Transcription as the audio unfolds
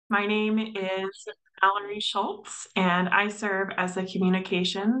My name is Mallory Schultz, and I serve as the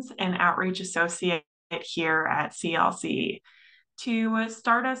Communications and Outreach Associate here at CLC. To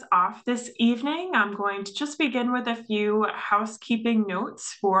start us off this evening, I'm going to just begin with a few housekeeping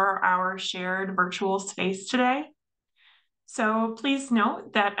notes for our shared virtual space today. So please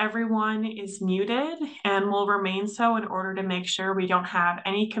note that everyone is muted and will remain so in order to make sure we don't have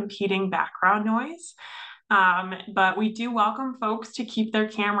any competing background noise. But we do welcome folks to keep their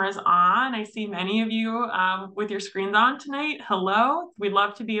cameras on. I see many of you with your screens on tonight. Hello, we'd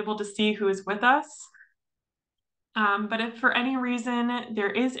love to be able to see who is with us. But if for any reason there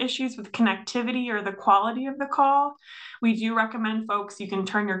is issues with connectivity or the quality of the call, we do recommend folks you can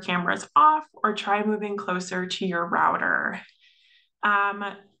turn your cameras off or try moving closer to your router.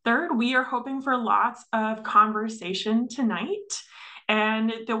 Third, we are hoping for lots of conversation tonight.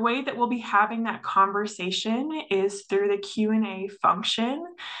 And the way that we'll be having that conversation is through the Q&A function.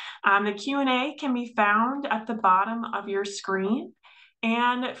 The Q&A can be found at the bottom of your screen.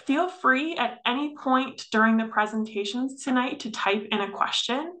 And feel free at any point during the presentations tonight to type in a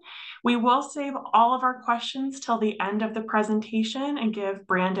question. We will save all of our questions till the end of the presentation and give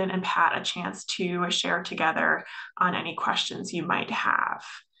Brandon and Pat a chance to share together on any questions you might have.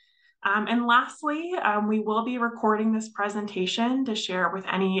 And lastly, we will be recording this presentation to share with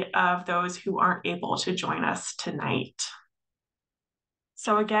any of those who aren't able to join us tonight.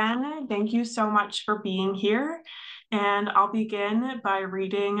 So again, thank you so much for being here. And I'll begin by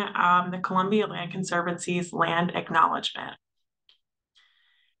reading the Columbia Land Conservancy's land acknowledgement.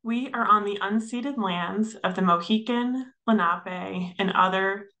 We are on the unceded lands of the Mohican, Lenape, and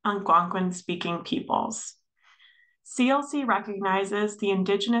other Algonquin-speaking peoples. CLC recognizes the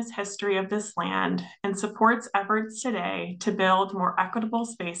Indigenous history of this land and supports efforts today to build more equitable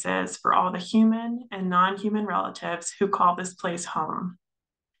spaces for all the human and non-human relatives who call this place home.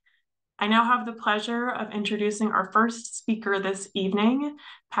 I now have the pleasure of introducing our first speaker this evening,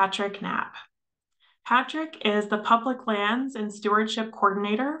 Patrick Knapp. Patrick is the Public Lands and Stewardship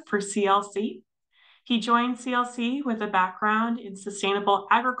Coordinator for CLC. He joined CLC with a background in sustainable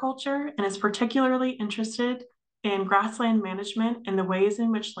agriculture and is particularly interested in grassland management and the ways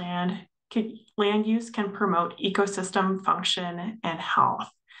in which land use can promote ecosystem function and health.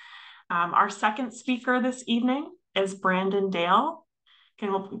 Our second speaker this evening is Brandon Dale.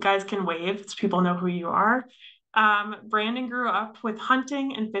 You guys can wave so people know who you are. Brandon grew up with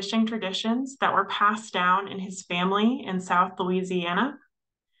hunting and fishing traditions that were passed down in his family in South Louisiana.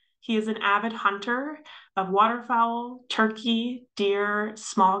 He is an avid hunter of waterfowl, turkey, deer,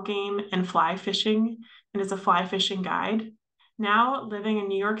 small game, and fly fishing, and is a fly fishing guide. Now living in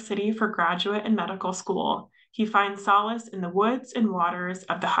New York City for graduate and medical school, he finds solace in the woods and waters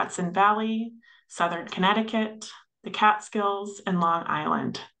of the Hudson Valley, Southern Connecticut, the Catskills, and Long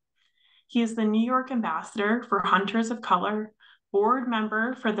Island. He is the New York Ambassador for Hunters of Color, board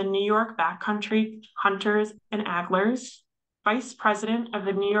member for the New York Backcountry Hunters and Anglers, Vice President of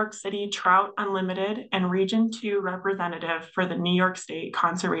the New York City Trout Unlimited, and Region 2 representative for the New York State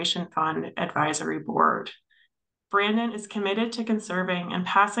Conservation Fund Advisory Board. Brandon is committed to conserving and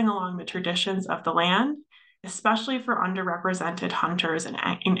passing along the traditions of the land, especially for underrepresented hunters and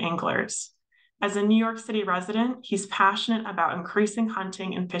anglers. As a New York City resident, he's passionate about increasing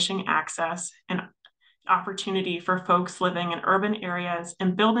hunting and fishing access and opportunity for folks living in urban areas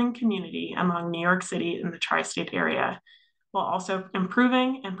and building community among New York City and the tri-state area, while also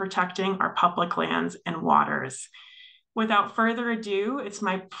improving and protecting our public lands and waters. Without further ado, it's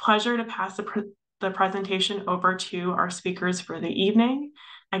my pleasure to pass the presentation over to our speakers for the evening.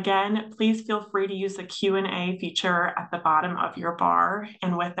 Again, please feel free to use the Q&A feature at the bottom of your bar.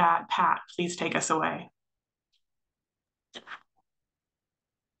 And with that, Pat, please take us away.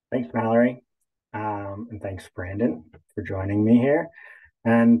 Thanks, Mallory. And thanks, Brandon, for joining me here.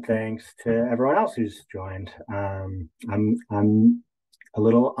 And thanks to everyone else who's joined. I'm a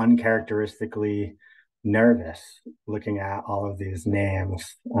little uncharacteristically nervous looking at all of these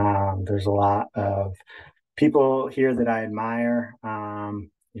names. There's a lot of people here that I admire,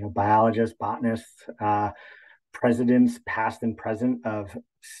 biologists, botanists, presidents past and present of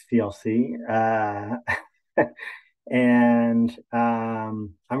CLC. And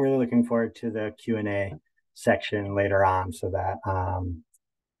I'm really looking forward to the Q&A section later on so that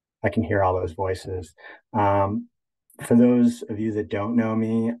I can hear all those voices. For those of you that don't know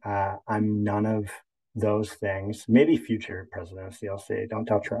me, I'm none of those things. Maybe future president of CLC, don't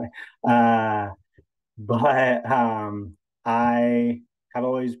tell Troy. But I have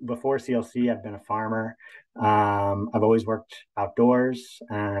always, before CLC, I've been a farmer. I've always worked outdoors,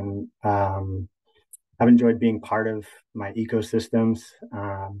 and I've enjoyed being part of my ecosystems.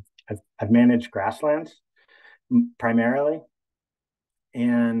 I've managed grasslands primarily,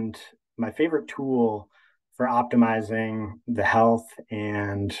 and my favorite tool for optimizing the health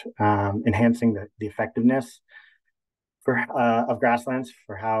and enhancing the effectiveness of grasslands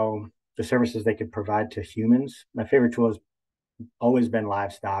for how the services they could provide to humans. My favorite tool has always been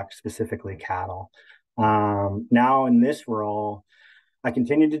livestock, specifically cattle. Now in this role, I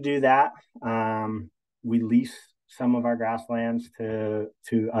continue to do that. We lease some of our grasslands to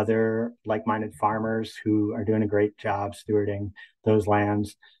other like-minded farmers who are doing a great job stewarding those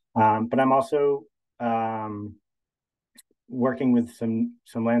lands. But I'm also working with some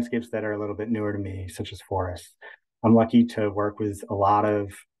landscapes that are a little bit newer to me, such as forests. I'm lucky to work with a lot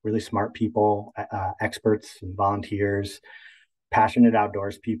of really smart people, experts and volunteers, passionate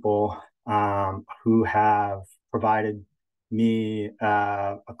outdoors people who have provided me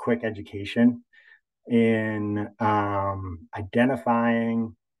a quick education in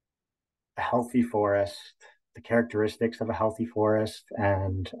identifying a healthy forest, the characteristics of a healthy forest,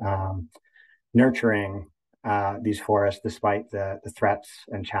 and nurturing these forests despite the threats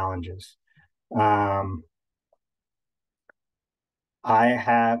and challenges. I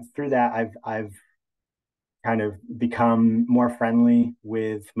have through that I've kind of become more friendly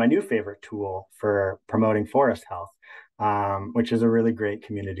with my new favorite tool for promoting forest health, which is a really great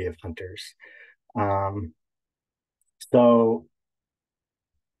community of hunters. So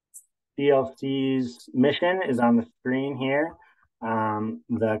CLC's mission is on the screen here.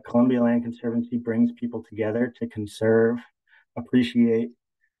 The Columbia Land Conservancy brings people together to conserve, appreciate,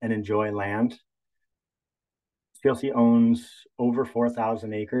 and enjoy land. CLC owns over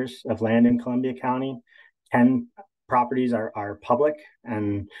 4,000 acres of land in Columbia County. 10 properties are public,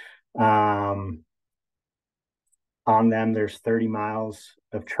 and on them there's 30 miles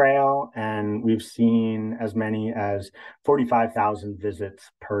of trail, and we've seen as many as 45,000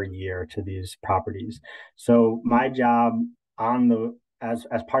 visits per year to these properties. So my job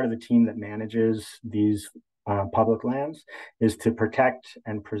as part of the team that manages these public lands is to protect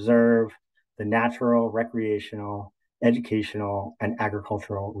and preserve the natural, recreational, educational, and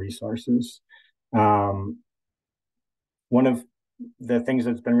agricultural resources. One of the things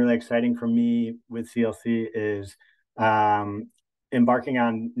that's been really exciting for me with CLC is embarking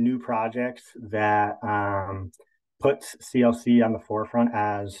on new projects that puts CLC on the forefront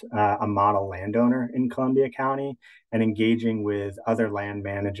as a model landowner in Columbia County, and engaging with other land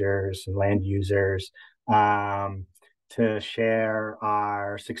managers and land users to share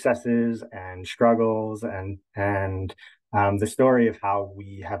our successes and struggles and the story of how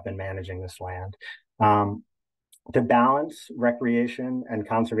we have been managing this land. To balance recreation and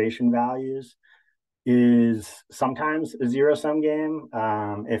conservation values is sometimes a zero-sum game.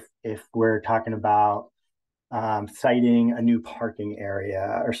 If we're talking about citing a new parking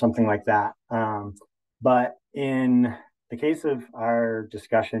area or something like that. But in the case of our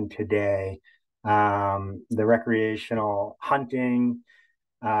discussion today, the recreational hunting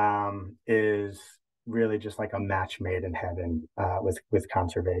is really just like a match made in heaven with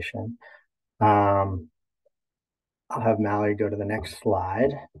conservation. I'll have Mallory go to the next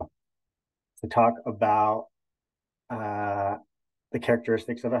slide to talk about the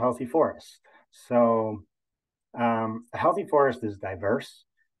characteristics of a healthy forest. So a healthy forest is diverse.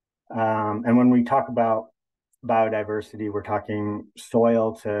 And when we talk about biodiversity, we're talking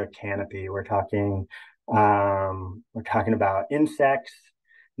soil to canopy. We're talking about insects,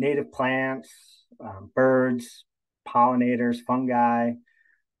 native plants, birds, pollinators, fungi,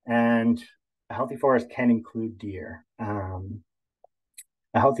 and a healthy forest can include deer. A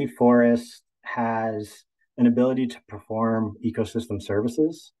healthy forest has an ability to perform ecosystem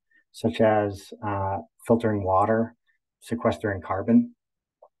services, such as filtering water, sequestering carbon.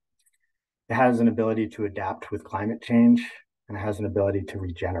 It has an ability to adapt with climate change, and it has an ability to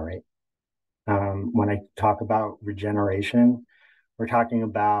regenerate. When I talk about regeneration, we're talking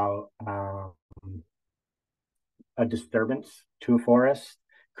about a disturbance to a forest,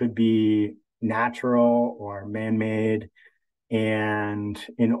 could be natural or man-made. And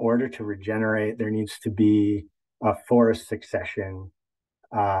in order to regenerate, there needs to be a forest succession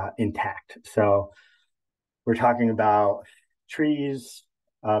intact. So we're talking about trees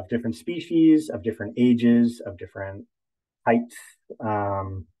of different species, of different ages, of different heights,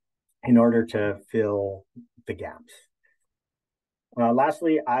 in order to fill the gaps.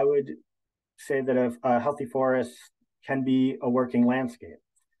 Lastly, I would say that a healthy forest can be a working landscape.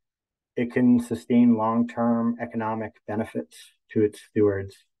 It can sustain long-term economic benefits to its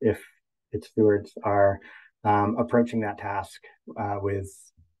stewards if its stewards are approaching that task with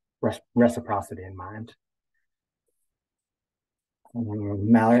reciprocity in mind.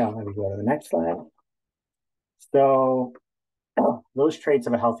 Mallory, I'll have you go to the next slide. So those traits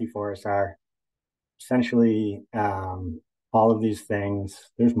of a healthy forest are essentially all of these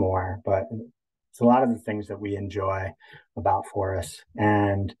things. There's more, but it's a lot of the things that we enjoy about forests,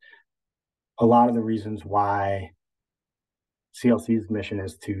 and a lot of the reasons why CLC's mission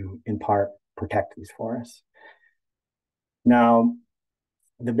is to, in part, protect these forests. Now,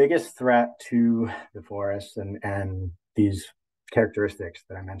 the biggest threat to the forests and these characteristics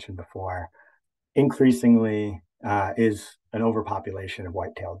that I mentioned before increasingly is an overpopulation of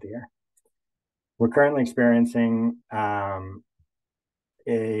white-tailed deer. We're currently experiencing a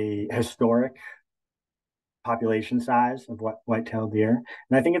historic population size of white-tailed deer.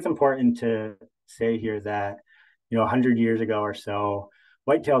 And I think it's important to say here that, 100 years ago or so,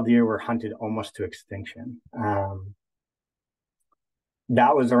 white-tailed deer were hunted almost to extinction.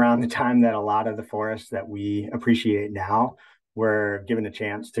 That was around the time that a lot of the forests that we appreciate now were given a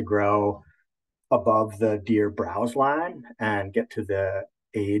chance to grow above the deer browse line and get to the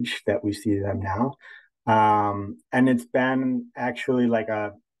age that we see them now. And it's been actually like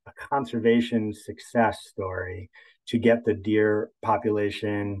a conservation success story to get the deer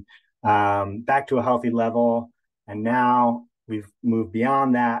population back to a healthy level. And now we've moved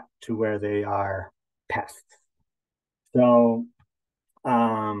beyond that to where they are pests. So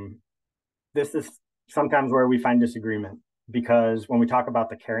this is sometimes where we find disagreement, because when we talk about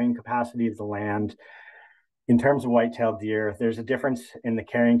the carrying capacity of the land, in terms of white-tailed deer, there's a difference in the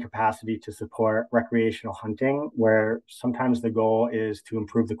carrying capacity to support recreational hunting, where sometimes the goal is to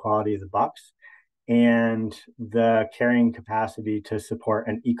improve the quality of the bucks, and the carrying capacity to support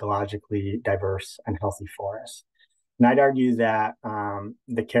an ecologically diverse and healthy forest. And I'd argue that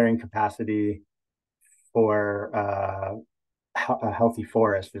the carrying capacity for a healthy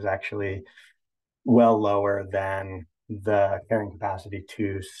forest is actually well lower than the carrying capacity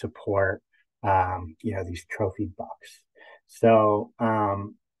to support these trophy bucks. So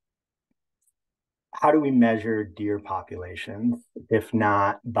how do we measure deer populations if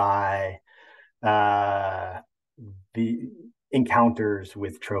not by the encounters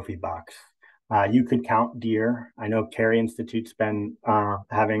with trophy bucks? You could count deer. I know Carey Institute's been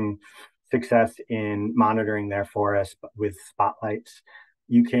having success in monitoring their forests with spotlights.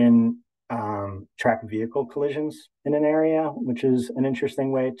 You can track vehicle collisions in an area, which is an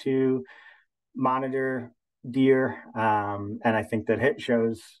interesting way to monitor deer. And I think that it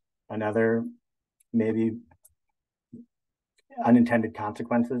shows another maybe unintended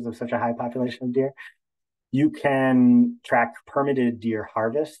consequences of such a high population of deer. You can track permitted deer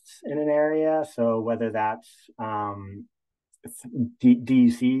harvests in an area. So whether that's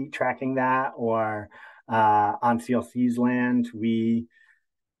DEC tracking that, or on CLC's land, we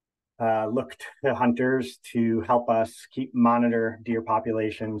looked to hunters to help us monitor deer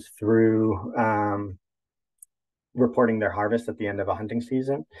populations through reporting their harvest at the end of a hunting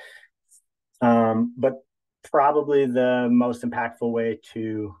season. But probably the most impactful way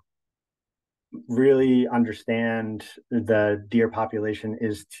to really understand the deer population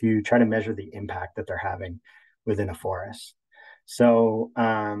is to try to measure the impact that they're having within a forest. So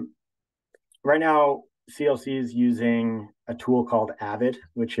right now, CLC is using a tool called AVID,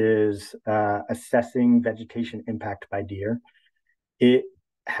 which is assessing vegetation impact by deer. It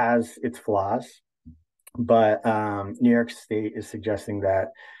has its flaws, but New York State is suggesting that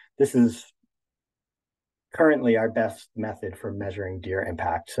this is currently our best method for measuring deer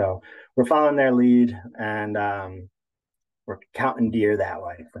impact. So we're following their lead, and we're counting deer that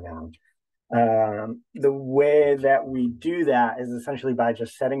way for now. The way that we do that is essentially by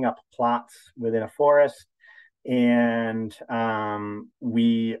just setting up plots within a forest, and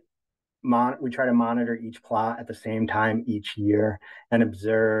we try to monitor each plot at the same time each year and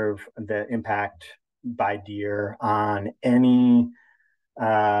observe the impact by deer on any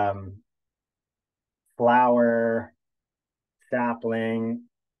flower, sapling,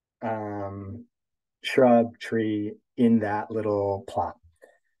 shrub, tree in that little plot.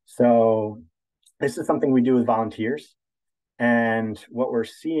 So this is something we do with volunteers, and what we're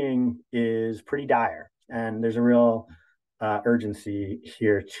seeing is pretty dire. And there's a real urgency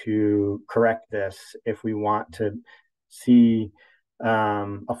here to correct this if we want to see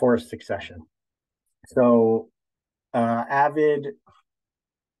a forest succession. So AVID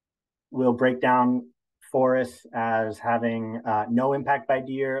will break down forests as having no impact by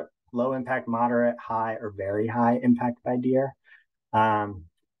deer, low impact, moderate, high, or very high impact by deer.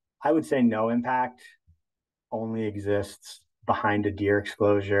 I would say no impact only exists behind a deer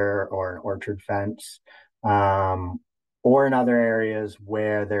exclosure or an orchard fence, or in other areas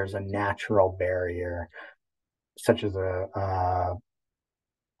where there's a natural barrier such as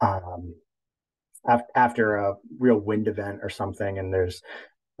um, after a real wind event or something, and there's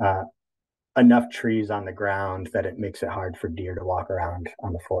uh, enough trees on the ground that it makes it hard for deer to walk around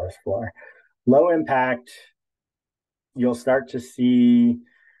on the forest floor. Low impact, you'll start to see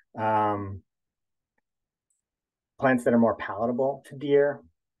um, plants that are more palatable to deer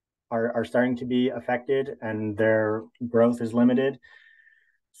are starting to be affected, and their growth is limited.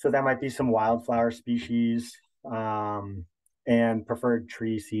 So that might be some wildflower species um, and preferred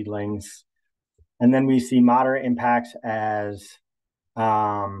tree seedlings. And then we see moderate impacts as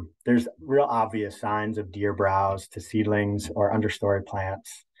there's real obvious signs of deer browse to seedlings or understory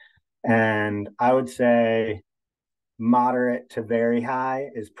plants. And I would say moderate to very high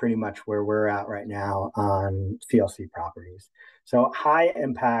is pretty much where we're at right now on CLC properties. So high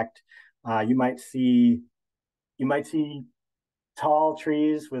impact, you might see tall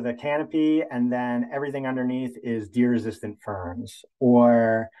trees with a canopy, and then everything underneath is deer-resistant ferns,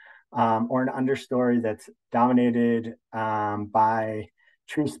 or an understory that's dominated by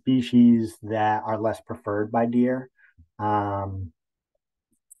tree species that are less preferred by deer. Um,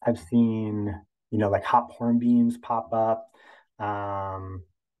 I've seen, like hop hornbeams pop up, um,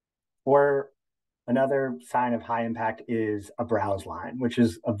 or another sign of high impact is a browse line, which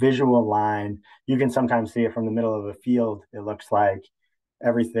is a visual line. You can sometimes see it from the middle of a field. It looks like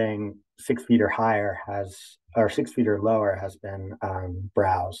everything 6 feet or higher or 6 feet or lower has been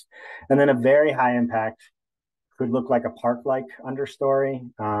browsed. And then a very high impact could look like a park-like understory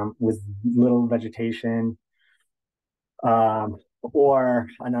with little vegetation, or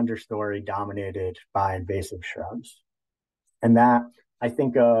an understory dominated by invasive shrubs. And that I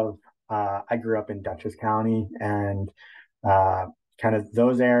think of, I grew up in Dutchess County, and uh, kind of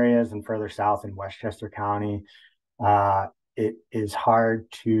those areas and further south in Westchester County, it is hard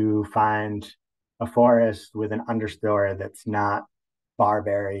to find a forest with an understory that's not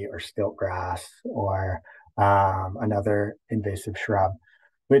barberry or stilt grass or another invasive shrub,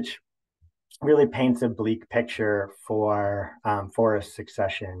 which really paints a bleak picture for forest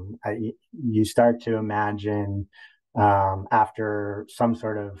succession. You start to imagine after some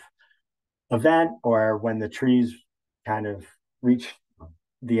sort of event, or when the trees kind of reach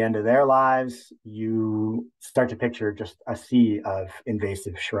the end of their lives, you start to picture just a sea of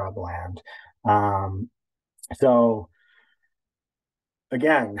invasive shrubland. Um, so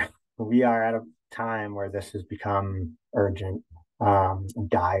again, we are at a time where this has become urgent,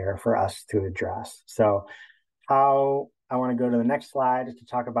 dire for us to address. So how I want to go to the next slide is to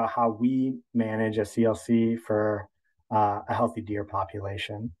talk about how we manage a CLC for a healthy deer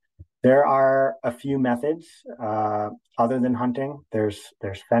population. There are a few methods other than hunting. There's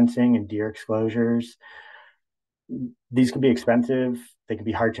fencing and deer exclosures. These can be expensive. They can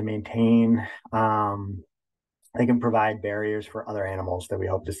be hard to maintain. They can provide barriers for other animals that we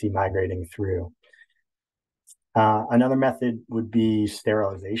hope to see migrating through. Another method would be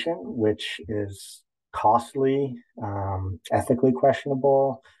sterilization, which is costly, ethically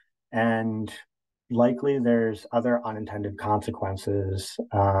questionable, and likely there's other unintended consequences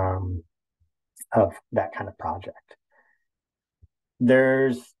of that kind of project.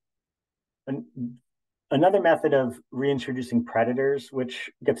 There's an, another method of reintroducing predators, which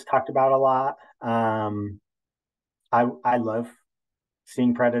gets talked about a lot. I love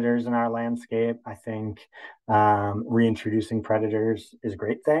seeing predators in our landscape. I think reintroducing predators is a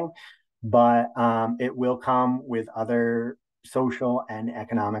great thing, but it will come with other social and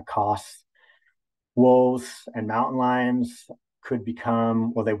economic costs. Wolves and mountain lions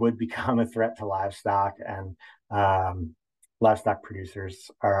they would become a threat to livestock, and livestock producers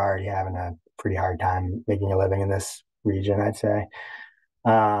are already having a pretty hard time making a living in this region, I'd say.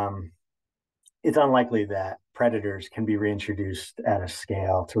 Um, it's unlikely that predators can be reintroduced at a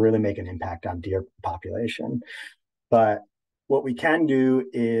scale to really make an impact on deer population. But what we can do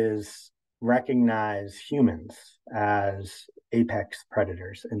is recognize humans as apex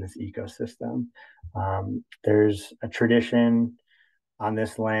predators in this ecosystem. There's a tradition on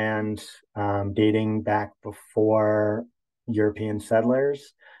this land dating back before European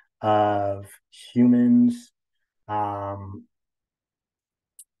settlers of humans um,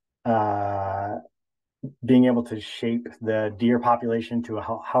 uh, being able to shape the deer population to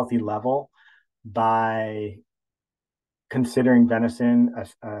a healthy level by considering venison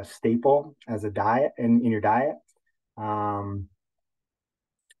a staple as a diet in your diet. Um,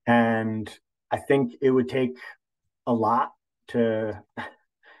 and I think it would take a lot to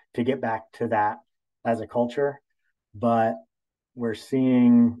to get back to that as a culture, but we're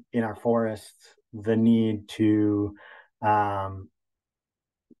seeing in our forests the need to um,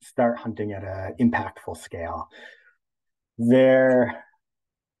 start hunting at an impactful scale. They're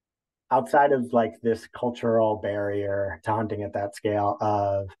outside of like this cultural barrier to hunting at that scale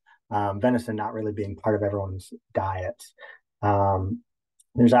of venison not really being part of everyone's diets. Um,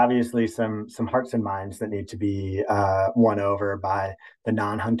 there's obviously some hearts and minds that need to be won over by the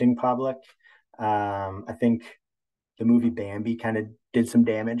non-hunting public. I think the movie Bambi kind of did some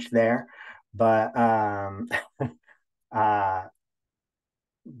damage there, but uh,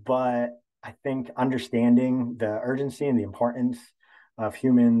 but I think understanding the urgency and the importance of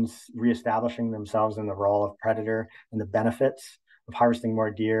humans reestablishing themselves in the role of predator and the benefits of harvesting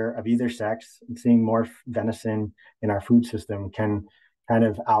more deer of either sex and seeing more venison in our food system can kind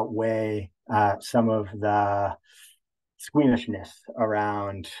of outweigh some of the squeamishness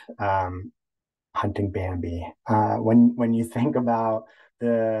around hunting Bambi. When you think about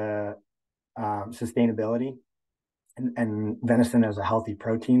the sustainability and venison as a healthy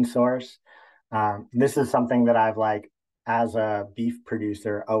protein source. This is something that I've like, as a beef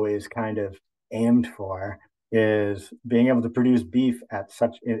producer, always kind of aimed for is being able to produce beef at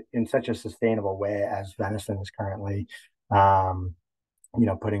in such a sustainable way as venison is currently, putting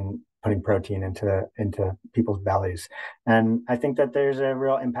protein into people's bellies. And I think that there's a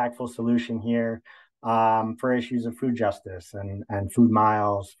real impactful solution here for issues of food justice and food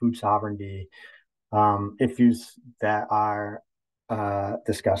miles, food sovereignty, issues that are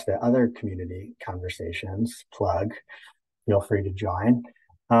discussed at other community conversations. Plug, feel free to join.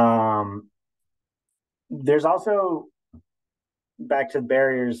 There's also, back to the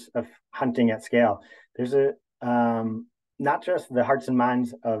barriers of hunting at scale. There's not just the hearts and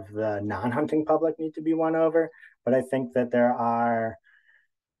minds of the non-hunting public need to be won over, but I think that there are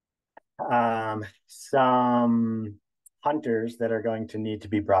some hunters that are going to need to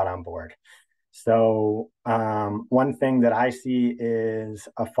be brought on board. So one thing that I see is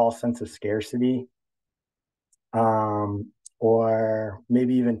a false sense of scarcity, or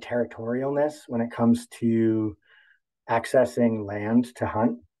maybe even territorialness when it comes to accessing land to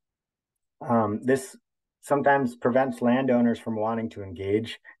hunt. This sometimes prevents landowners from wanting to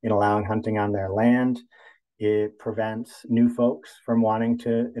engage in allowing hunting on their land. It prevents new folks from wanting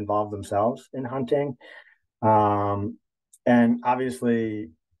to involve themselves in hunting. And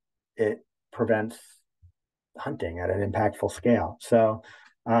obviously, it prevents hunting at an impactful scale. So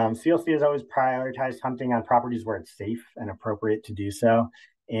CLC has always prioritized hunting on properties where it's safe and appropriate to do so.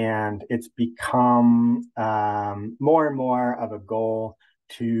 And it's become more and more of a goal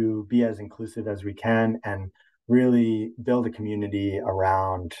to be as inclusive as we can and really build a community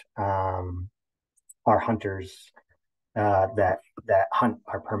around our hunters that hunt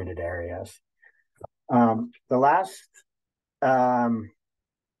our permitted areas. The last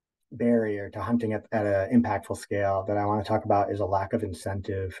barrier to hunting at an impactful scale that I want to talk about is a lack of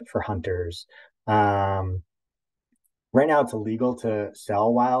incentive for hunters. Right now, it's illegal to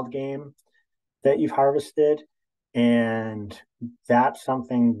sell wild game that you've harvested, and that's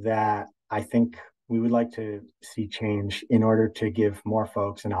something that I think we would like to see change in order to give more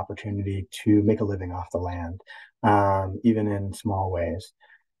folks an opportunity to make a living off the land, even in small ways.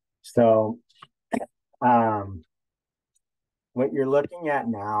 So, what you're looking at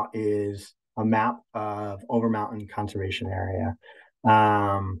now is a map of Overmountain Conservation Area.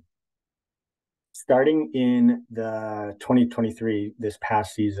 Starting in the 2023, this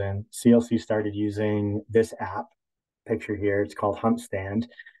past season, CLC started using this app, picture here. It's called Hunt Stand.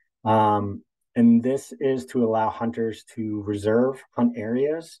 And this is to allow hunters to reserve hunt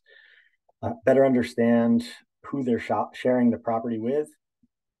areas, better understand who they're sharing the property with,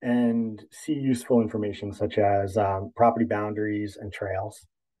 and see useful information such as property boundaries and trails.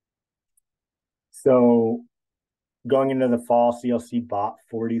 So going into the fall, CLC bought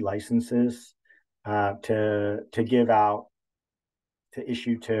 40 licenses to give out, to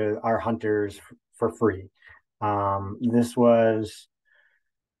issue to our hunters for free. This was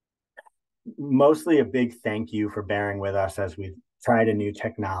mostly a big thank you for bearing with us as we tried a new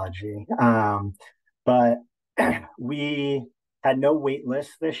technology. But we had no wait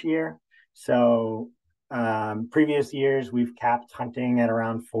list this year. So previous years, we've capped hunting at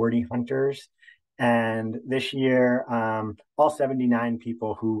around 40 hunters. And this year, all 79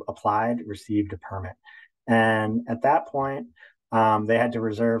 people who applied received a permit. And at that point, they had to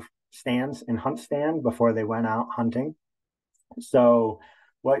reserve stands in Hunt Stand before they went out hunting. So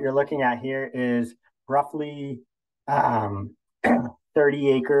what you're looking at here is roughly 30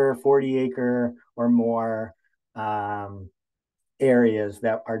 acre, 40 acre or more areas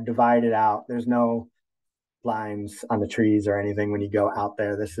that are divided out. There's no lines on the trees or anything when you go out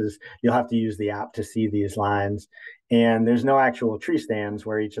there. You'll have to use the app to see these lines. And there's no actual tree stands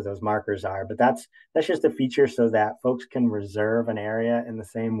where each of those markers are, but that's just a feature so that folks can reserve an area in the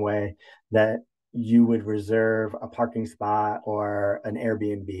same way that you would reserve a parking spot or an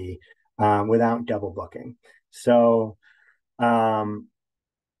Airbnb without double booking. So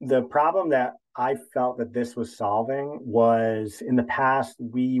the problem that I felt that this was solving was in the past,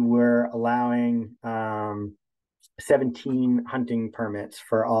 we were allowing 17 hunting permits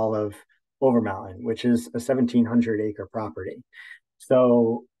for all of Overmountain, which is a 1,700-acre property.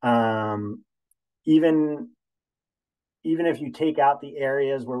 So even if you take out the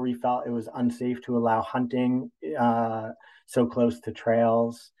areas where we felt it was unsafe to allow hunting so close to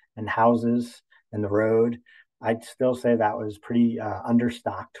trails and houses and the road, I'd still say that was pretty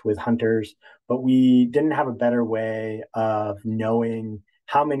understocked with hunters, but we didn't have a better way of knowing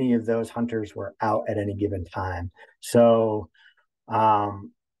how many of those hunters were out at any given time. So,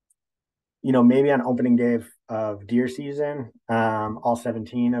 maybe on opening day of deer season, all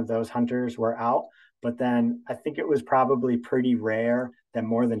 17 of those hunters were out. But then I think it was probably pretty rare that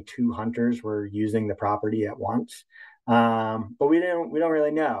more than 2 hunters were using the property at once. But we don't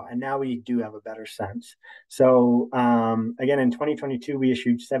really know, and now we do have a better sense. So again, in 2022, we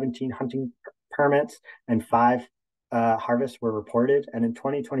issued 17 hunting permits and 5 harvests were reported, and in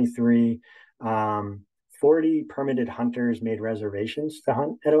 2023, 40 permitted hunters made reservations to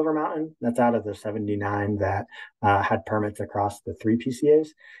hunt at Overmountain. That's out of the 79 that had permits across the 3 PCAs,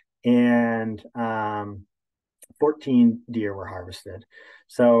 and 14 deer were harvested.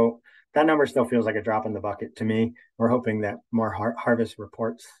 So that number still feels like a drop in the bucket to me. We're hoping that more harvest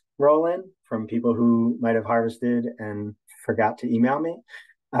reports roll in from people who might have harvested and forgot to email me.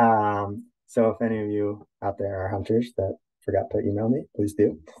 So if any of you out there are hunters that forgot to email me, please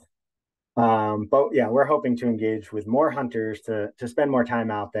do. But yeah, we're hoping to engage with more hunters to spend more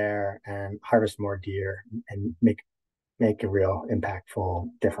time out there and harvest more deer and make a real impactful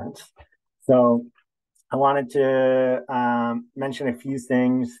difference. So I wanted to mention a few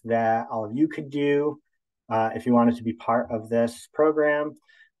things that all of you could do if you wanted to be part of this program.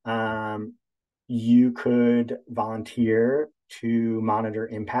 You could volunteer to monitor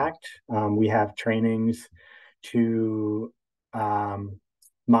impact. We have trainings to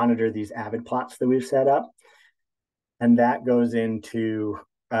monitor these avid plots that we've set up. And that goes into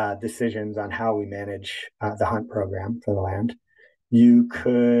decisions on how we manage the hunt program for the land. You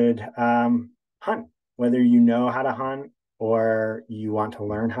could hunt, whether you know how to hunt or you want to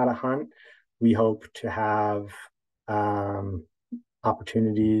learn how to hunt. We hope to have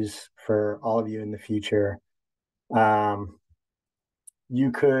opportunities for all of you in the future.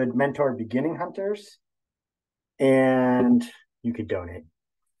 You could mentor beginning hunters, and you could donate.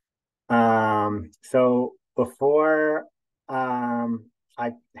 So before I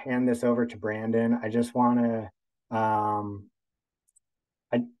hand this over to Brandon, I just want to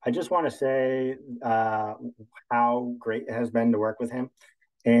I just want to say how great it has been to work with him,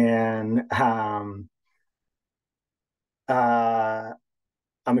 and I'm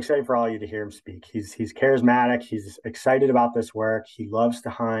excited for all of you to hear him speak. He's charismatic. He's excited about this work. He loves to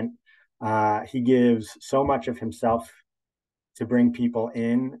hunt. He gives so much of himself to bring people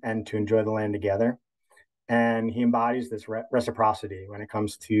in and to enjoy the land together. And he embodies this reciprocity when it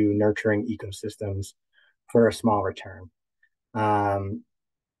comes to nurturing ecosystems for a small return.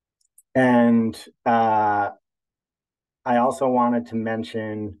 And I also wanted to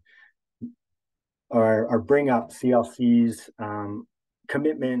mention or bring up CLC's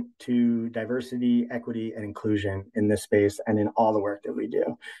commitment to diversity, equity, and inclusion in this space and in all the work that we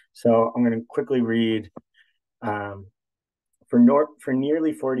do. So I'm going to quickly read. For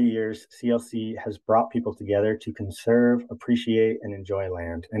nearly 40 years, CLC has brought people together to conserve, appreciate, and enjoy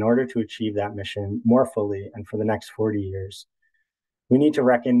land. In order to achieve that mission more fully and for the next 40 years, we need to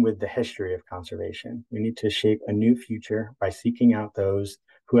reckon with the history of conservation. We need to shape a new future by seeking out those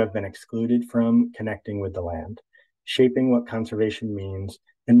who have been excluded from connecting with the land, shaping what conservation means,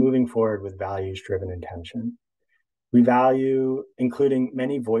 and moving forward with values-driven intention. We value including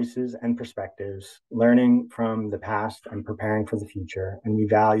many voices and perspectives, learning from the past and preparing for the future, and we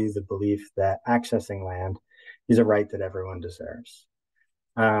value the belief that accessing land is a right that everyone deserves.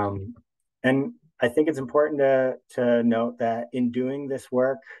 And I think it's important to note that in doing this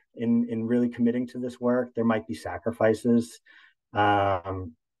work, in really committing to this work, there might be sacrifices.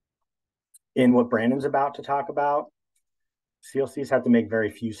 In what Brandon's about to talk about, CLCs have to make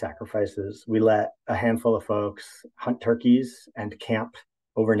very few sacrifices. We let a handful of folks hunt turkeys and camp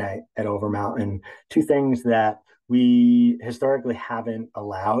overnight at Overmountain, 2 things that we historically haven't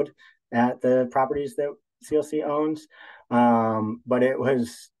allowed at the properties CLC owns. But it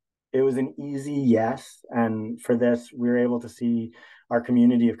was an easy yes. And for this, we were able to see our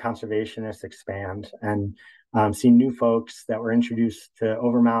community of conservationists expand and see new folks that were introduced to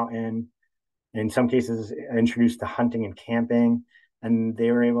Over Mountain, in some cases introduced to hunting and camping, and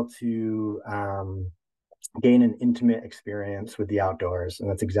they were able to gain an intimate experience with the outdoors. And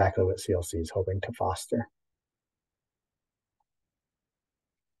that's exactly what CLC is hoping to foster.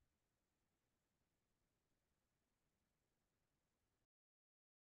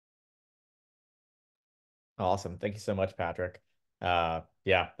 Awesome. Thank you so much, Patrick.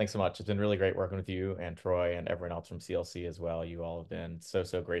 Yeah, thanks so much. It's been really great working with you and Troy and everyone else from CLC as well. You all have been so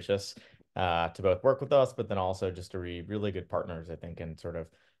gracious to both work with us, but then also just to be really good partners, I think, and sort of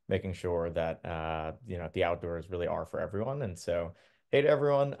making sure that the outdoors really are for everyone. And so, hey to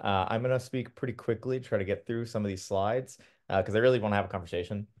everyone, I'm gonna speak pretty quickly, try to get through some of these slides because I really want to have a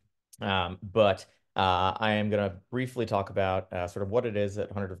conversation. But I am going to briefly talk about sort of what it is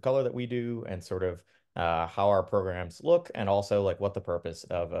at Hunters of Color that we do and sort of how our programs look and also like what the purpose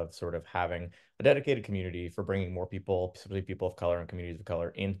of sort of having a dedicated community for bringing more people, specifically people of color and communities of color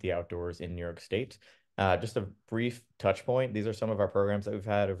into the outdoors in New York State. Just a brief touch point. These are some of our programs that we've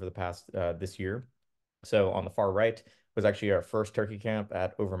had over the past this year. So on the far right was actually our first turkey camp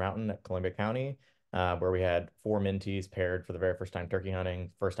at Over Mountain at Columbia County, where we had 4 mentees paired for the very first time turkey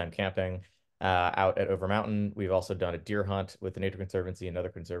hunting, first time camping out at Over Mountain. We've also done a deer hunt with the Nature Conservancy, another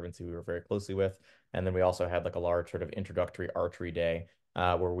conservancy we were very closely with. And then we also had like a large sort of introductory archery day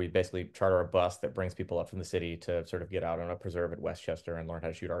where we basically charter a bus that brings people up from the city to sort of get out on a preserve at Westchester and learn how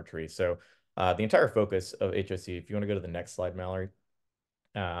to shoot archery. So the entire focus of HOC, if you want to go to the next slide, Mallory.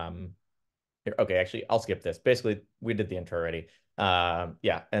 Okay, actually, I'll skip this. Basically, we did the intro already.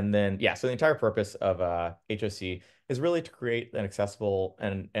 Yeah, and then yeah, so the entire purpose of HOC is really to create an accessible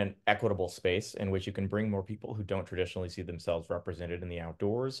and equitable space in which you can bring more people who don't traditionally see themselves represented in the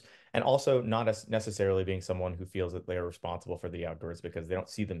outdoors, and also not as necessarily being someone who feels that they are responsible for the outdoors because they don't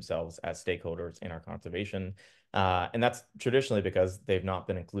see themselves as stakeholders in our conservation, and that's traditionally because they've not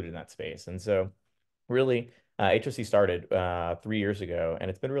been included in that space, and so really. HOC started 3 years ago, and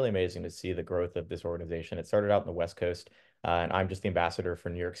it's been really amazing to see the growth of this organization. It started out in the West Coast, and I'm just the ambassador for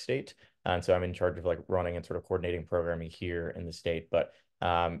New York State, and so I'm in charge of like running and sort of coordinating programming here in the state. But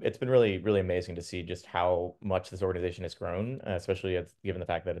it's been really amazing to see just how much this organization has grown, especially given the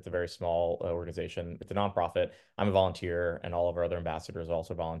fact that it's a very small organization. It's a nonprofit. I'm a volunteer, and all of our other ambassadors are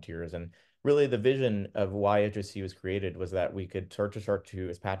also volunteers, and really the vision of why HOC was created was that we could start to,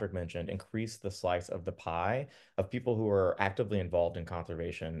 as Patrick mentioned, increase the slice of the pie of people who are actively involved in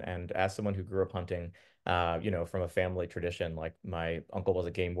conservation. And as someone who grew up hunting, from a family tradition, like my uncle was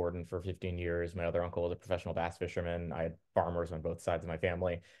a game warden for 15 years, my other uncle was a professional bass fisherman. I had farmers on both sides of my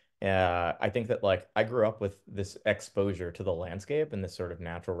family. I think that like I grew up with this exposure to the landscape and this sort of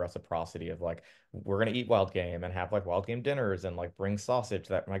natural reciprocity of like we're gonna eat wild game and have like wild game dinners and like bring sausage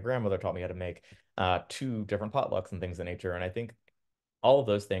that my grandmother taught me how to make to different potlucks and things of nature. And I think all of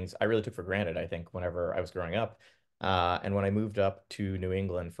those things I really took for granted, I think, whenever I was growing up. And when I moved up to New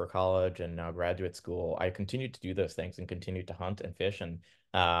England for college and now graduate school, I continued to do those things and continued to hunt and fish. And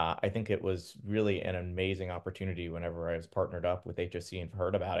I think it was really an amazing opportunity whenever I was partnered up with HOC and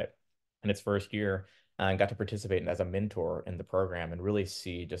heard about it in its first year and got to participate as a mentor in the program and really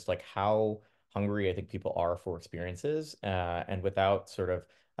see just like how hungry I think people are for experiences. And without sort of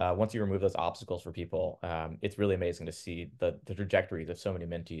once you remove those obstacles for people, it's really amazing to see the trajectories of so many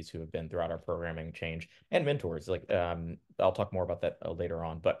mentees who have been throughout our programming change and mentors. Like I'll talk more about that later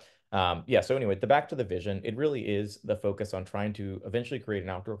on. But yeah, so anyway, the back to the vision, it really is the focus on trying to eventually create an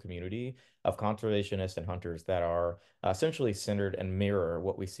outdoor community of conservationists and hunters that are essentially centered and mirror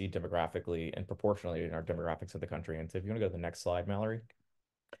what we see demographically and proportionally in our demographics of the country. And so if you want to go to the next slide, Mallory.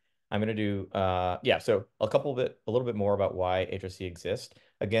 I'm going to do, yeah, so a little bit more about why HRC exists.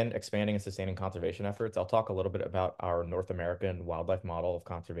 Again, expanding and sustaining conservation efforts. I'll talk a little bit about our North American wildlife model of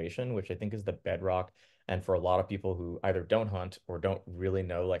conservation, which I think is the bedrock. And for a lot of people who either don't hunt or don't really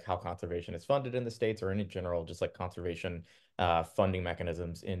know like how conservation is funded in the States or in general, just like conservation funding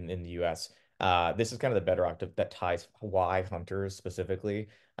mechanisms in the US. This is kind of the bedrock that ties why hunters specifically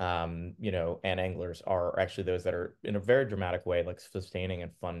and anglers are actually those that are in a very dramatic way, like sustaining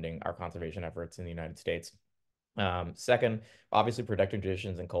and funding our conservation efforts in the United States. Second, obviously protecting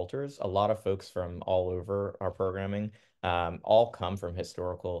traditions and cultures. A lot of folks from all over our programming all come from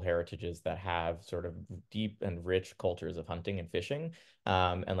historical heritages that have sort of deep and rich cultures of hunting and fishing,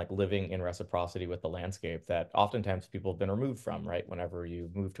 and like living in reciprocity with the landscape that oftentimes people have been removed from, right? Whenever you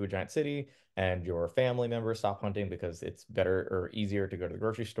move to a giant city and your family members stop hunting because it's better or easier to go to the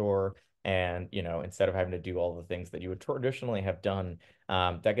grocery store, and instead of having to do all the things that you would traditionally have done,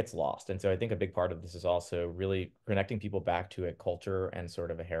 that gets lost. And so I think a big part of this is also really connecting people back to a culture and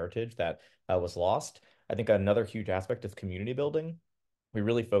sort of a heritage that was lost. I think another huge aspect is community building. We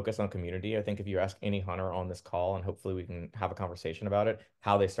really focus on community. I think if you ask any hunter on this call, and hopefully we can have a conversation about it,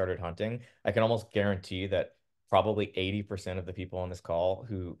 how they started hunting, I can almost guarantee that probably 80% of the people on this call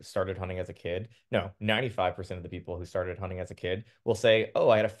who started hunting as a kid, no, 95% of the people who started hunting as a kid will say, "Oh,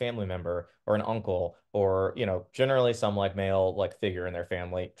 I had a family member or an uncle or, generally some like male like figure in their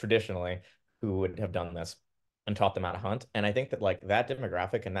family traditionally who would have done this and taught them how to hunt." And I think that like that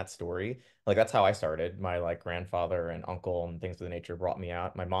demographic and that story, like that's how I started. My like grandfather and uncle and things of the nature brought me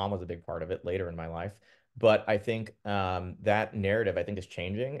out. My mom was a big part of it later in my life. But I think that narrative, I think, is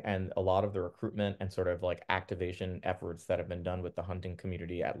changing, and a lot of the recruitment and sort of like activation efforts that have been done with the hunting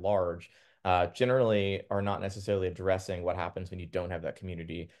community at large generally are not necessarily addressing what happens when you don't have that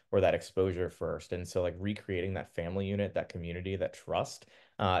community or that exposure first. And so, like recreating that family unit, that community, that trust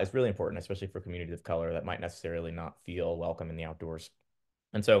is really important, especially for communities of color that might necessarily not feel welcome in the outdoors.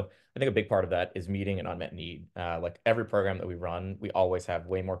 And so I think a big part of that is meeting an unmet need. Like every program that we run, we always have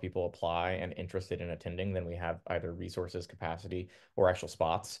way more people apply and interested in attending than we have either resources, capacity, or actual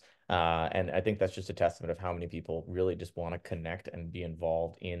spots. And I think that's just a testament of how many people really just want to connect and be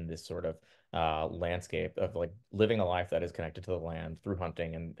involved in this sort of landscape of like living a life that is connected to the land through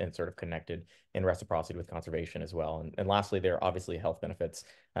hunting and sort of connected in reciprocity with conservation as well. And lastly, there are obviously health benefits,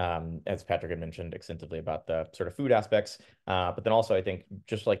 as Patrick had mentioned extensively about the sort of food aspects. But then also, I think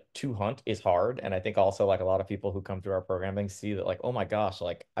just like to hunt is hard. And I think also, like a lot of people who come through our programming see that, like, oh my gosh,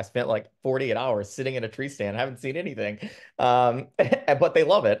 like I spent like 48 hours sitting in a tree stand, haven't seen anything. But they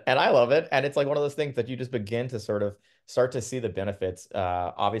love it and I love it. And it's like one of those things that you just begin to sort of start to see the benefits,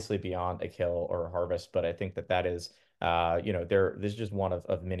 obviously beyond a kill or a harvest. But I think that that is, this is just one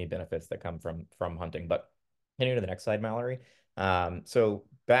of many benefits that come from hunting. But heading to the next slide, Mallory. So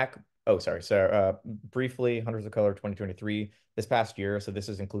back Oh, sorry. So, briefly, Hunters of Color 2023 this past year. So this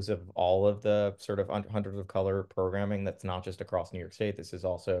is inclusive of all of the sort of Hunters of Color programming. That's not just across New York State. This is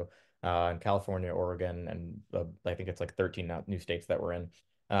also in California, Oregon, and I think it's like 13 new states that we're in,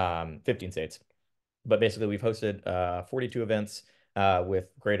 15 states. But basically, we've hosted 42 events with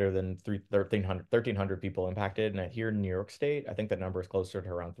greater than 1,300 people impacted. And here in New York State, I think that number is closer to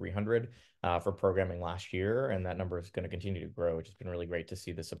around 300 for programming last year. And that number is going to continue to grow, which has been really great to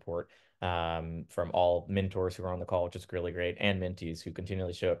see the support from all mentors who are on the call, which is really great, and mentees who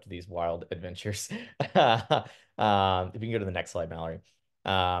continually show up to these wild adventures. If you can go to the next slide, Mallory.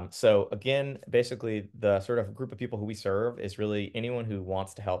 So again, basically the sort of group of people who we serve is really anyone who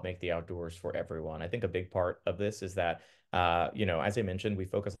wants to help make the outdoors for everyone. I think a big part of this is that, as I mentioned, we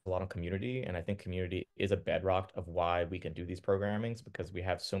focus a lot on community, and I think community is a bedrock of why we can do these programmings because we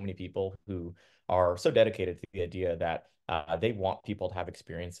have so many people who are so dedicated to the idea that they want people to have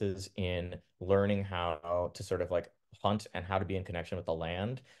experiences in learning how to sort of like hunt and how to be in connection with the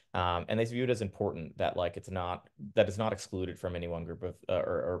land. And they view it as important that like it's not excluded from any one group of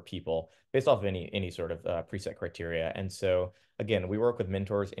or people based off of any sort of preset criteria. And so again, we work with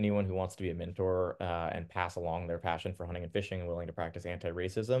mentors, anyone who wants to be a mentor and pass along their passion for hunting and fishing and willing to practice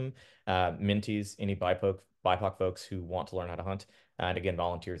anti-racism. Mentees, any BIPOC folks who want to learn how to hunt, and again,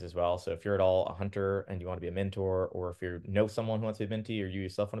 volunteers as well. So if you're at all a hunter and you want to be a mentor, or if you know someone who wants to be a mentee, or you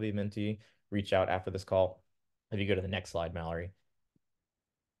yourself want to be a mentee, reach out after this call. If you go to the next slide, Mallory.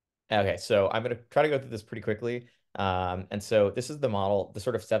 Okay, so I'm going to try to go through this pretty quickly. And so this is the model, the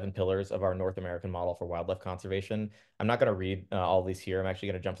sort of 7 pillars of our North American model for wildlife conservation. I'm not going to read all these here. I'm actually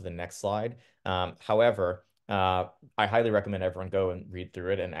going to jump to the next slide. However, I highly recommend everyone go and read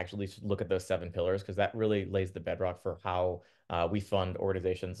through it and actually look at those 7 pillars because that really lays the bedrock for how we fund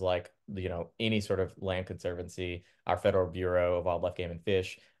organizations like, any sort of land conservancy, our Federal Bureau of Wildlife, Game and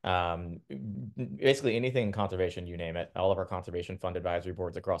Fish, basically anything in conservation, you name it. All of our conservation fund advisory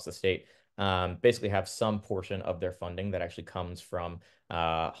boards across the state basically have some portion of their funding that actually comes from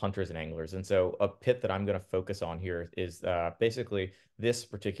hunters and anglers. And so a pit that I'm going to focus on here is basically this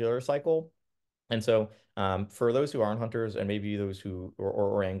particular cycle. And so for those who aren't hunters and maybe those who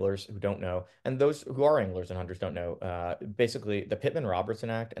or anglers who don't know, and those who are anglers and hunters don't know, basically the Pittman-Robertson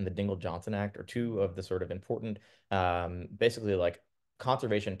Act and the Dingell-Johnson Act are two of the sort of important, basically like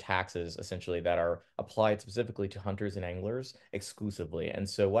conservation taxes essentially that are applied specifically to hunters and anglers exclusively. And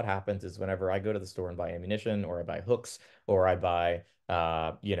so what happens is whenever I go to the store and buy ammunition, or I buy hooks, or I buy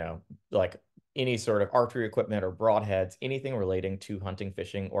like any sort of archery equipment or broadheads, anything relating to hunting,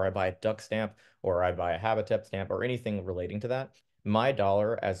 fishing, or I buy a duck stamp, or I buy a habitat stamp, or anything relating to that, my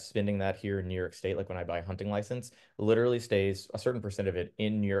dollar as spending that here in New York State, like when I buy a hunting license, literally stays a certain percent of it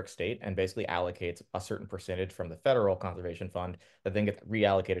in New York State and basically allocates a certain percentage from the federal conservation fund that then gets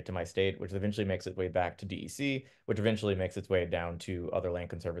reallocated to my state, which eventually makes its way back to DEC, which eventually makes its way down to other land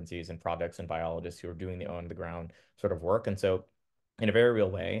conservancies and projects and biologists who are doing the on the ground sort of work. And so, in a very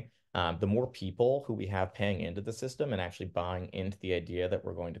real way, the more people who we have paying into the system and actually buying into the idea that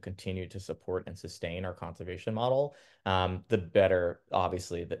we're going to continue to support and sustain our conservation model, the better,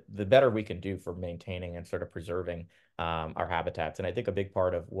 obviously, the better we can do for maintaining and sort of preserving our habitats. And I think a big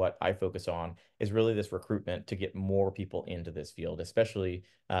part of what I focus on is really this recruitment to get more people into this field, especially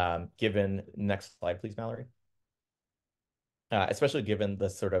given, next slide, please, Mallory. Especially given the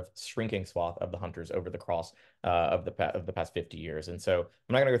sort of shrinking swath of the hunters over the cross of the past 50 years. And so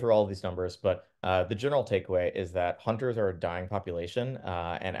I'm not going to go through all of these numbers, but the general takeaway is that hunters are a dying population,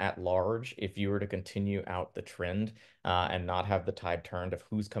 and at large, if you were to continue out the trend and not have the tide turned of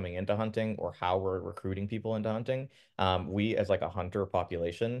who's coming into hunting or how we're recruiting people into hunting, we as like a hunter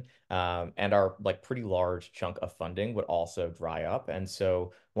population and our like pretty large chunk of funding would also dry up. And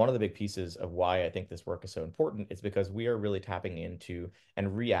so one of the big pieces of why I think this work is so important is because we are really tapping into and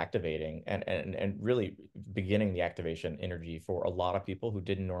reactivating and really beginning the activation energy for a lot of people who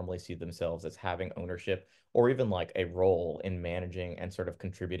didn't normally see themselves as having ownership or even like a role in managing and sort of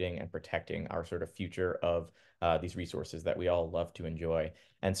contributing and protecting our sort of future of these resources that we all love to enjoy.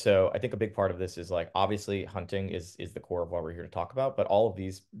 And so I think a big part of this is like obviously hunting is the core of what we're here to talk about, but all of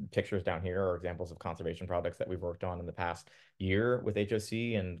these pictures down here are examples of conservation projects that we've worked on in the past year with HOC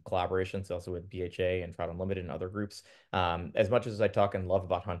and collaborations also with BHA and Trout Unlimited and other groups. As much as I talk and love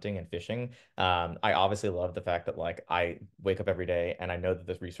about hunting and fishing, I obviously love the fact that like I wake up every day and I know that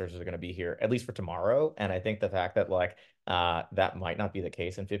those resources are going to be here at least for tomorrow. And I think the fact that like that might not be the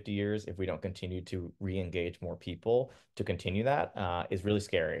case in 50 years if we don't continue to re-engage more people to continue that is really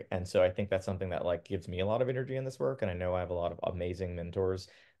scary. And so I think that's something that like gives me a lot of energy in this work. And I know I have a lot of amazing mentors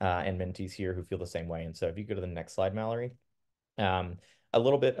and mentees here who feel the same way. And so if you go to the next slide, Mallory. Um, a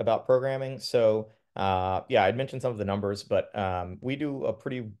little bit about programming. So, yeah, I'd mentioned some of the numbers, but we do a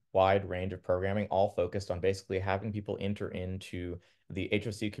pretty wide range of programming, all focused on basically having people enter into the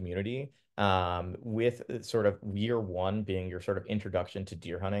HOC community with sort of year one being your sort of introduction to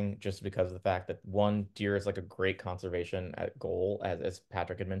deer hunting, just because of the fact that one, deer is like a great conservation goal, as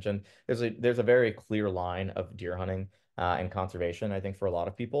Patrick had mentioned. There's a very clear line of deer hunting and conservation, I think, for a lot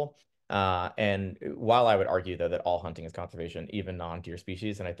of people. And while I would argue, though, that all hunting is conservation, even non-deer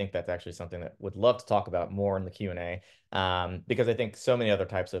species, and I think that's actually something that would love to talk about more in the Q&A, because I think so many other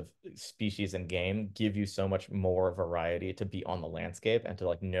types of species and game give you so much more variety to be on the landscape and to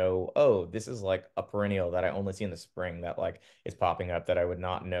like know, oh, this is like a perennial that I only see in the spring that like is popping up that I would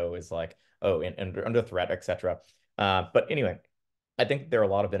not know is like, oh, and under threat, etc. But anyway. I think there are a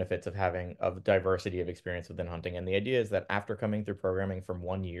lot of benefits of having a diversity of experience within hunting. And the idea is that after coming through programming from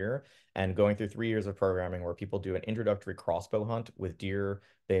 1 year and going through 3 years of programming where people do an introductory crossbow hunt with deer,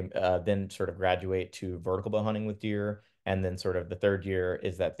 they then sort of graduate to vertical bow hunting with deer. And then sort of the third year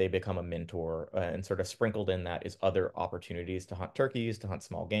is that they become a mentor, and sort of sprinkled in that is other opportunities to hunt turkeys, to hunt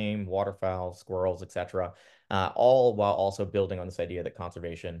small game, waterfowl, squirrels, etc. All while also building on this idea that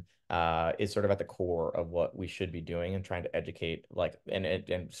conservation is sort of at the core of what we should be doing and trying to educate like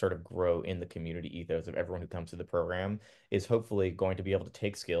and sort of grow in the community ethos of everyone who comes to the program is hopefully going to be able to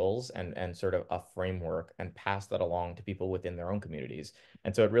take skills and sort of a framework and pass that along to people within their own communities.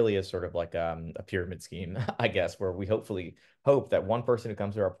 And so it really is sort of like a pyramid scheme, I guess, where we hopefully hope that one person who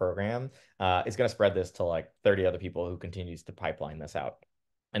comes to our program is going to spread this to like 30 other people who continues to pipeline this out.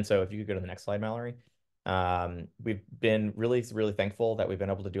 And so if you could go to the next slide, Mallory. We've been really, really thankful that we've been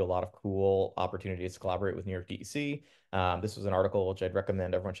able to do a lot of cool opportunities to collaborate with New York DEC. This was an article which I'd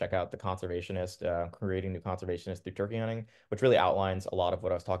recommend everyone check out, The Conservationist, Creating New Conservationists Through Turkey Hunting, which really outlines a lot of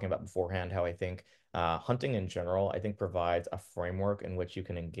what I was talking about beforehand, how I think hunting in general, I think provides a framework in which you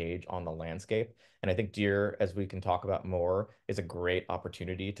can engage on the landscape. And I think deer, as we can talk about more, is a great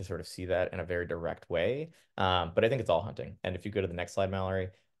opportunity to sort of see that in a very direct way. But I think it's all hunting. And if you go to the next slide, Mallory,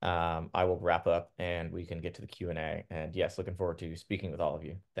 I will wrap up and we can get to the Q&A. And yes, looking forward to speaking with all of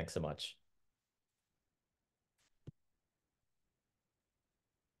you. Thanks so much.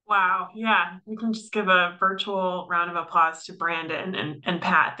 Wow. Yeah. We can just give a virtual round of applause to Brandon and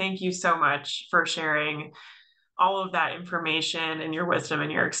Pat. Thank you so much for sharing all of that information and your wisdom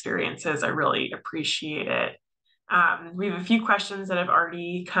and your experiences. I really appreciate it. We have a few questions that have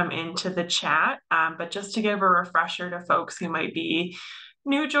already come into the chat, but just to give a refresher to folks who might be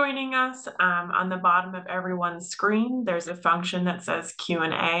new joining us, on the bottom of everyone's screen, there's a function that says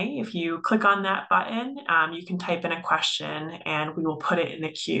Q&A. If you click on that button, you can type in a question and we will put it in the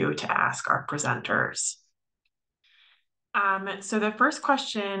queue to ask our presenters. So the first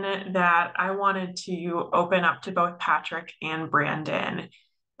question that I wanted to open up to both Patrick and Brandon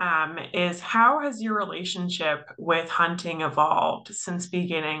is, how has your relationship with hunting evolved since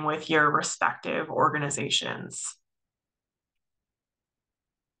beginning with your respective organizations?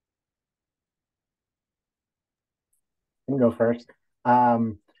 I can go first.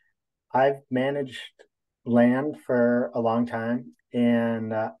 I've managed land for a long time,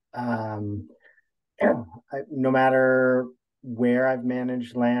 and no matter where I've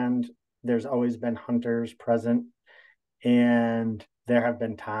managed land, there's always been hunters present. And there have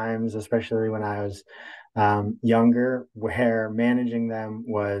been times, especially when I was younger, where managing them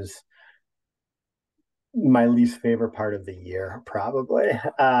was my least favorite part of the year, probably.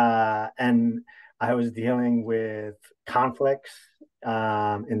 And I was dealing with conflicts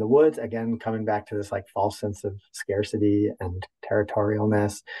in the woods, again, coming back to this like false sense of scarcity and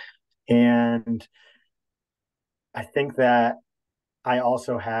territorialness. And I think that I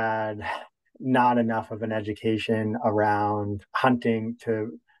also had not enough of an education around hunting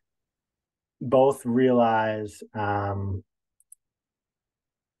to both realize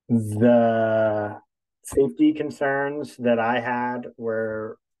the safety concerns that I had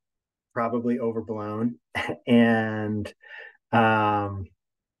were probably overblown, and I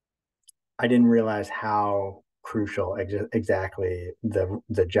didn't realize how crucial exactly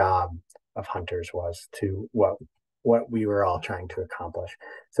the job of hunters was to what we were all trying to accomplish.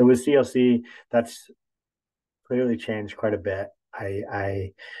 So with CLC, that's clearly changed quite a bit.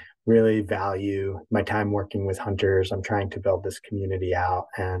 I really value my time working with hunters. I'm trying to build this community out,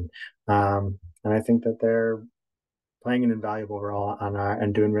 and I think that they're playing an invaluable role on our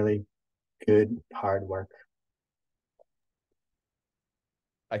and doing really good hard work.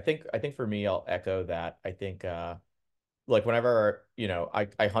 I think for me, I'll echo that. I think like whenever,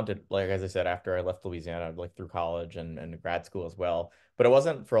 I hunted, like as I said, after I left Louisiana, like through college and grad school as well. But it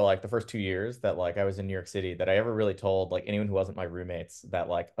wasn't for like the first 2 years that like I was in New York City that I ever really told like anyone who wasn't my roommates that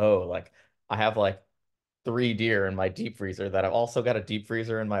like, oh, like I have like 3 deer in my deep freezer, that I've also got a deep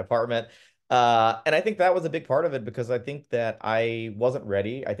freezer in my apartment. And I think that was a big part of it because I think that I wasn't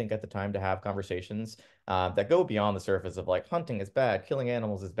ready, I think at the time, to have conversations that go beyond the surface of like hunting is bad, killing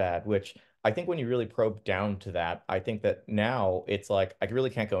animals is bad, which I think when you really probe down to that, I think that now it's like I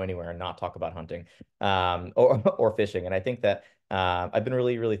really can't go anywhere and not talk about hunting or fishing. And I think that I've been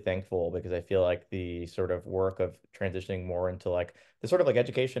really, really thankful because I feel like the sort of work of transitioning more into like the sort of like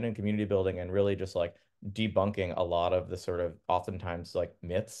education and community building and really just like debunking a lot of the sort of oftentimes like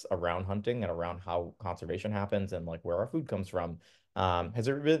myths around hunting and around how conservation happens and like where our food comes from has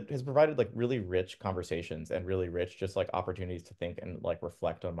provided like really rich conversations and really rich just like opportunities to think and like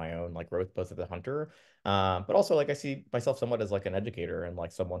reflect on my own like growth both as a hunter, but also like I see myself somewhat as like an educator and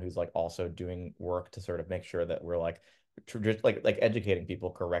like someone who's like also doing work to sort of make sure that we're like just like educating people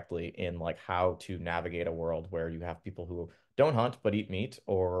correctly in like how to navigate a world where you have people who don't hunt but eat meat,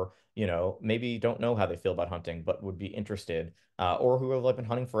 or maybe don't know how they feel about hunting but would be interested, or who have like been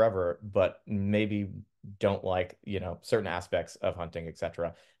hunting forever but maybe don't like certain aspects of hunting,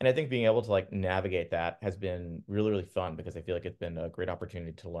 etc. And I think being able to like navigate that has been really, really fun because I feel like it's been a great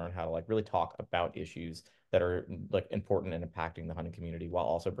opportunity to learn how to like really talk about issues that are like important and impacting the hunting community while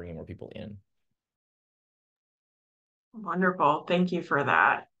also bringing more people in. Wonderful. Thank you for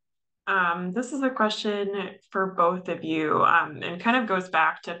that. This is a question for both of you, and kind of goes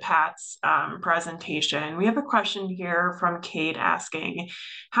back to Pat's presentation. We have a question here from Kate asking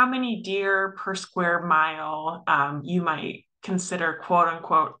how many deer per square mile you might consider quote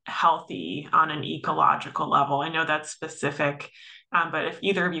unquote healthy on an ecological level. I know that's specific, but if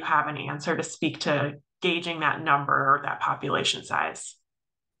either of you have an answer to speak to gauging that number or that population size.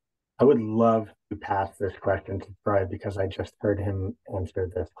 I would love to pass this question to Troy because I just heard him answer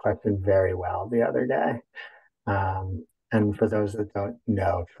this question very well the other day. And for those that don't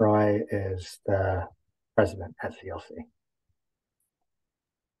know, Troy is the president at CLC.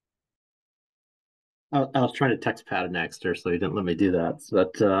 I was trying to text Pat an extra, so he didn't let me do that.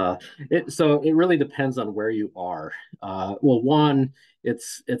 So it really depends on where you are. Well, one,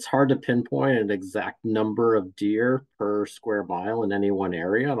 it's hard to pinpoint an exact number of deer per square mile in any one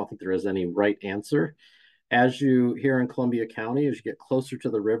area. I don't think there is any right answer. As you here in Columbia County, as you get closer to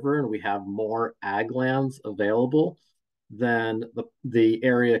the river and we have more ag lands available, then the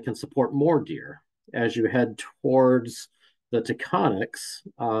area can support more deer. As you head towards the Taconics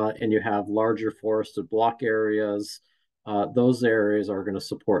and you have larger forested block areas, those areas are going to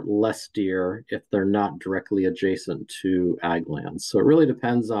support less deer if they're not directly adjacent to ag lands. So it really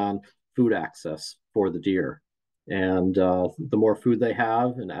depends on food access for the deer. And the more food they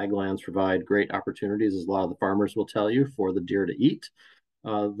have, and ag lands provide great opportunities, as a lot of the farmers will tell you, for the deer to eat,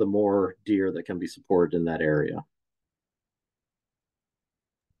 the more deer that can be supported in that area.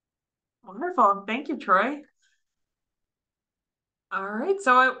 Wonderful. Thank you, Troy. All right,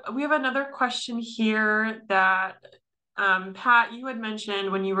 so we have another question here that Pat, you had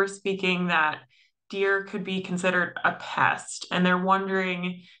mentioned when you were speaking that deer could be considered a pest, and they're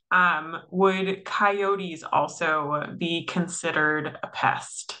wondering, would coyotes also be considered a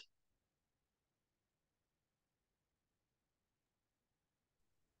pest?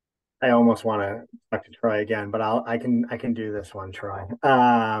 I almost want to talk to Troy again, but I can do this one, Troy.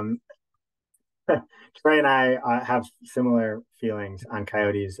 Troy and I have similar feelings on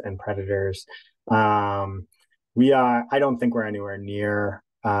coyotes and predators. I don't think we're anywhere near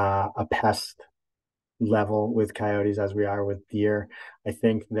a pest level with coyotes as we are with deer. I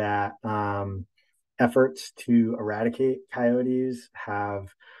think that efforts to eradicate coyotes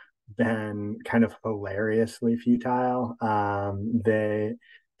have been kind of hilariously futile.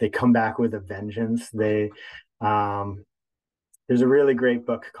 They come back with a vengeance. There's a really great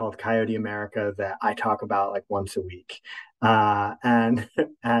book called Coyote America that I talk about like once a week, and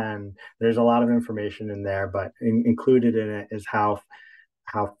and there's a lot of information in there. But included in it is how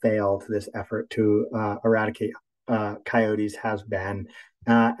failed this effort to eradicate coyotes has been,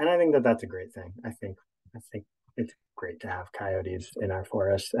 and I think that that's a great thing. I think it's great to have coyotes in our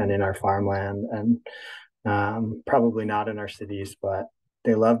forests and in our farmland, and probably not in our cities, but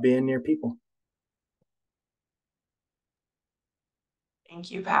they love being near people.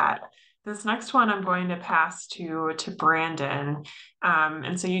 Thank you, Pat. This next one I'm going to pass to Brandon.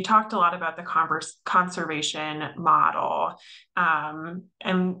 And so you talked a lot about the conservation model.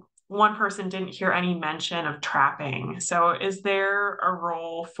 And one person didn't hear any mention of trapping. So is there a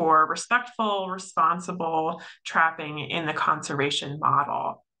role for respectful, responsible trapping in the conservation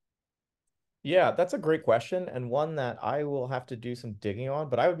model? Yeah, that's a great question, and one that I will have to do some digging on,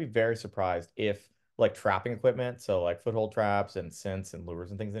 but I would be very surprised if like trapping equipment, so like foothold traps and scents and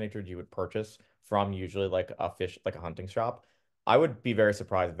lures and things of nature you would purchase from usually like a fish, like a hunting shop. I would be very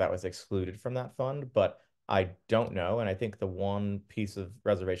surprised if that was excluded from that fund, but I don't know. And I think the one piece of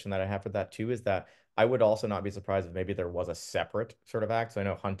reservation that I have for that too is that I would also not be surprised if maybe there was a separate sort of act. So I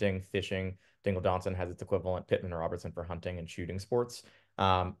know hunting, fishing, Dingle Johnson has its equivalent, Pittman Robertson for hunting and shooting sports.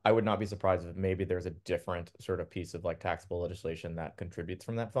 I would not be surprised if maybe there's a different sort of piece of like taxable legislation that contributes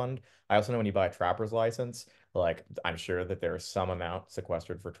from that fund. I also know when you buy a trapper's license, like I'm sure that there is some amount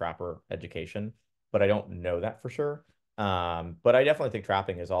sequestered for trapper education, but I don't know that for sure. But I definitely think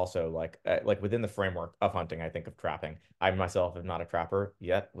trapping is also like within the framework of hunting. I think of trapping. I myself am not a trapper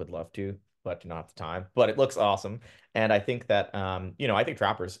yet, would love to, but do not have the time. But it looks awesome, and I think that I think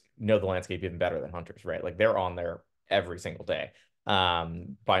trappers know the landscape even better than hunters, right? Like they're on there every single day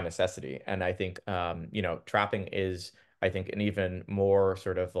by necessity. And I think, trapping is, I think, an even more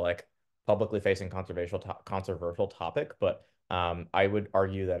sort of like publicly facing controversial topic, but I would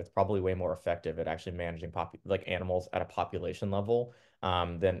argue that it's probably way more effective at actually managing like animals at a population level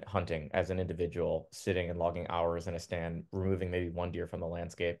than hunting as an individual, sitting and logging hours in a stand, removing maybe one deer from the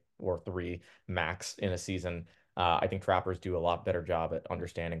landscape or three max in a season. I think trappers do a lot better job at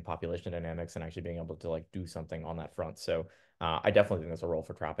understanding population dynamics and actually being able to like do something on that front. So I definitely think there's a role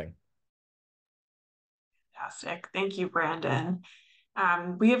for trapping. Fantastic. Thank you, Brandon.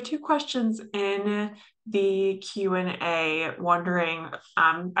 We have two questions in the Q&A wondering,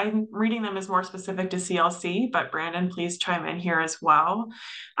 I'm reading them as more specific to CLC, but Brandon, please chime in here as well.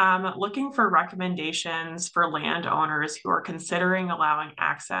 Looking for recommendations for landowners who are considering allowing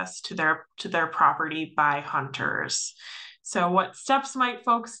access to their property by hunters. So what steps might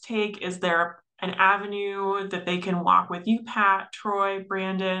folks take? Is there an avenue that they can walk with you, Pat, Troy,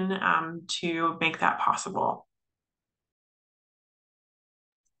 Brandon, to make that possible?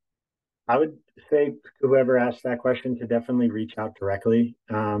 I would say whoever asked that question to definitely reach out directly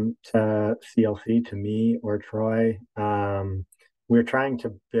to CLC, to me or Troy. We're trying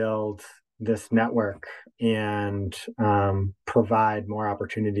to build this network and provide more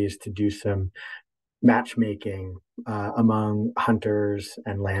opportunities to do some matchmaking among hunters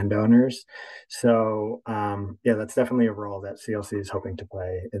and landowners. So yeah, that's definitely a role that CLC is hoping to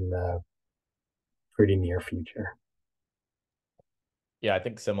play in the pretty near future. Yeah, I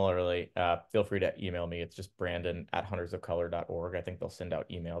think similarly, feel free to email me. It's just brandon@huntersofcolor.org. I think they'll send out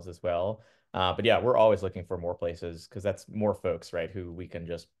emails as well. But yeah, we're always looking for more places because that's more folks, right, who we can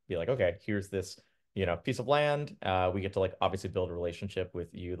just be like, okay, here's this, piece of land. We get to like obviously build a relationship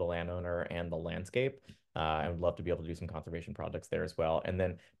with you, the landowner, and the landscape. And would love to be able to do some conservation projects there as well. And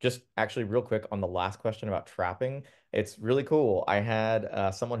then just actually real quick on the last question about trapping, it's really cool. I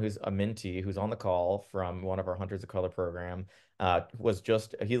had someone who's a mentee who's on the call from one of our Hunters of Color program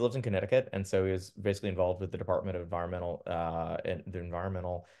he lives in Connecticut, and so he was basically involved with the Department of Environmental and the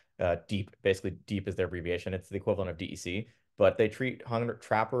environmental DEEP. Basically, DEEP is their abbreviation. It's the equivalent of DEC, but they treat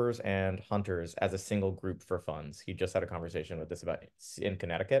trappers and hunters as a single group for funds. He just had a conversation with this about in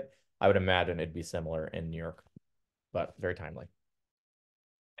Connecticut. I would imagine it'd be similar in New York, but very timely.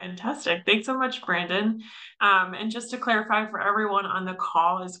 Fantastic. Thanks so much, Brandon. And just to clarify for everyone on the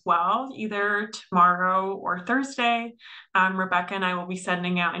call as well, either tomorrow or Thursday, Rebecca and I will be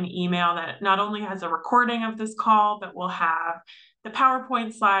sending out an email that not only has a recording of this call, but will have the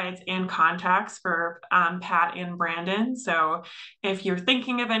PowerPoint slides and contacts for Pat and Brandon. So if you're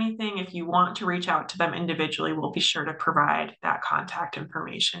thinking of anything, if you want to reach out to them individually, we'll be sure to provide that contact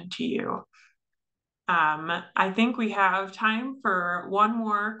information to you. I think we have time for one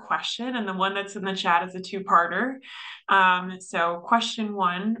more question, and the one that's in the chat is a two-parter. So question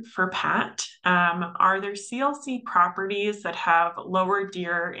one for Pat, are there CLC properties that have lower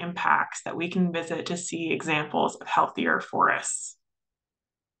deer impacts that we can visit to see examples of healthier forests?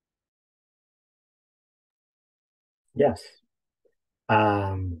 Yes.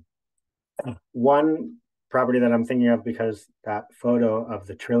 One property that I'm thinking of, because that photo of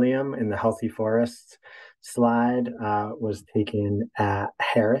the Trillium in the Healthy Forests slide was taken at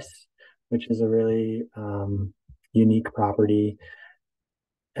Harris, which is a really unique property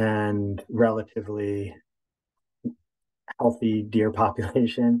and relatively healthy deer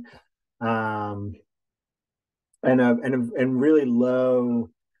population, and really low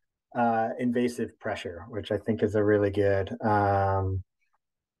invasive pressure, which I think is a really good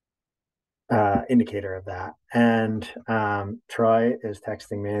indicator of that. And Troy is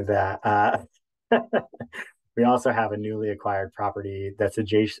texting me that we also have a newly acquired property that's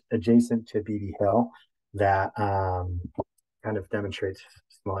adjacent to Beatty Hill that kind of demonstrates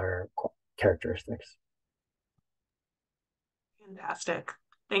similar characteristics. Fantastic.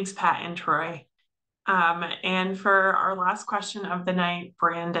 Thanks, Pat and Troy. And for our last question of the night,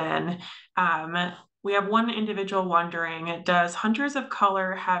 Brandon, we have one individual wondering, does Hunters of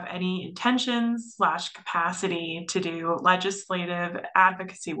Color have any intentions / capacity to do legislative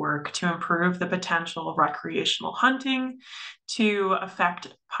advocacy work to improve the potential of recreational hunting to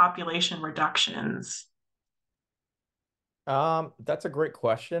affect population reductions? That's a great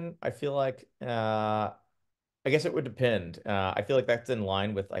question. I feel like I guess it would depend. I feel like that's in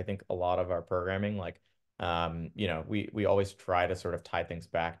line with, I think, a lot of our programming. Like, we always try to sort of tie things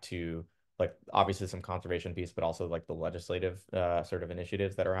back to like obviously some conservation piece, but also like the legislative sort of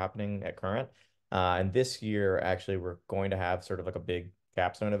initiatives that are happening at current. And this year, actually, we're going to have sort of like a big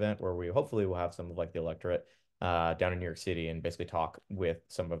capstone event where we hopefully will have some of like the electorate down in New York City and basically talk with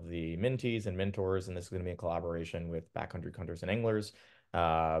some of the mentees and mentors. And this is going to be in collaboration with backcountry hunters and anglers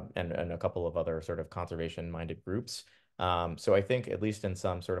and a couple of other sort of conservation-minded groups. So I think at least in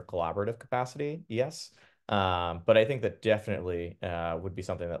some sort of collaborative capacity, yes. But I think that definitely would be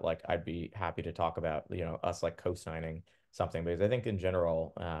something that like I'd be happy to talk about, us like co-signing something, because I think in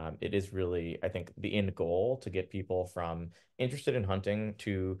general, it is really, I think, the end goal to get people from interested in hunting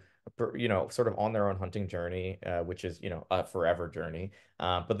to sort of on their own hunting journey, which is, a forever journey.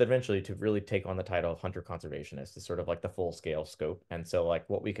 But then eventually to really take on the title of hunter conservationist is sort of like the full scale scope. And so like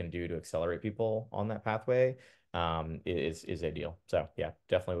what we can do to accelerate people on that pathway is ideal. So yeah,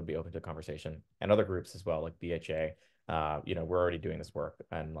 definitely would be open to conversation, and other groups as well, like BHA. We're already doing this work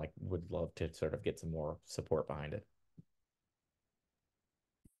and like would love to sort of get some more support behind it.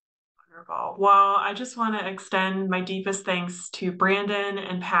 Wonderful. Well, I just want to extend my deepest thanks to Brandon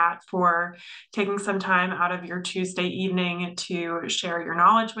and Pat for taking some time out of your Tuesday evening to share your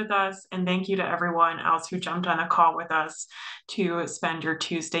knowledge with us. And thank you to everyone else who jumped on a call with us to spend your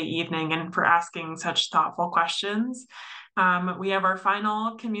Tuesday evening and for asking such thoughtful questions. We have our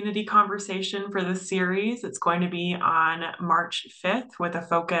final community conversation for the series. It's going to be on March 5th with a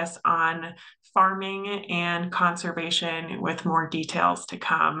focus on farming and conservation with more details to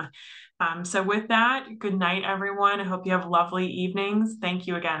come. So with that, good night, everyone. I hope you have lovely evenings. Thank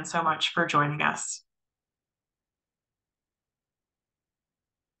you again so much for joining us.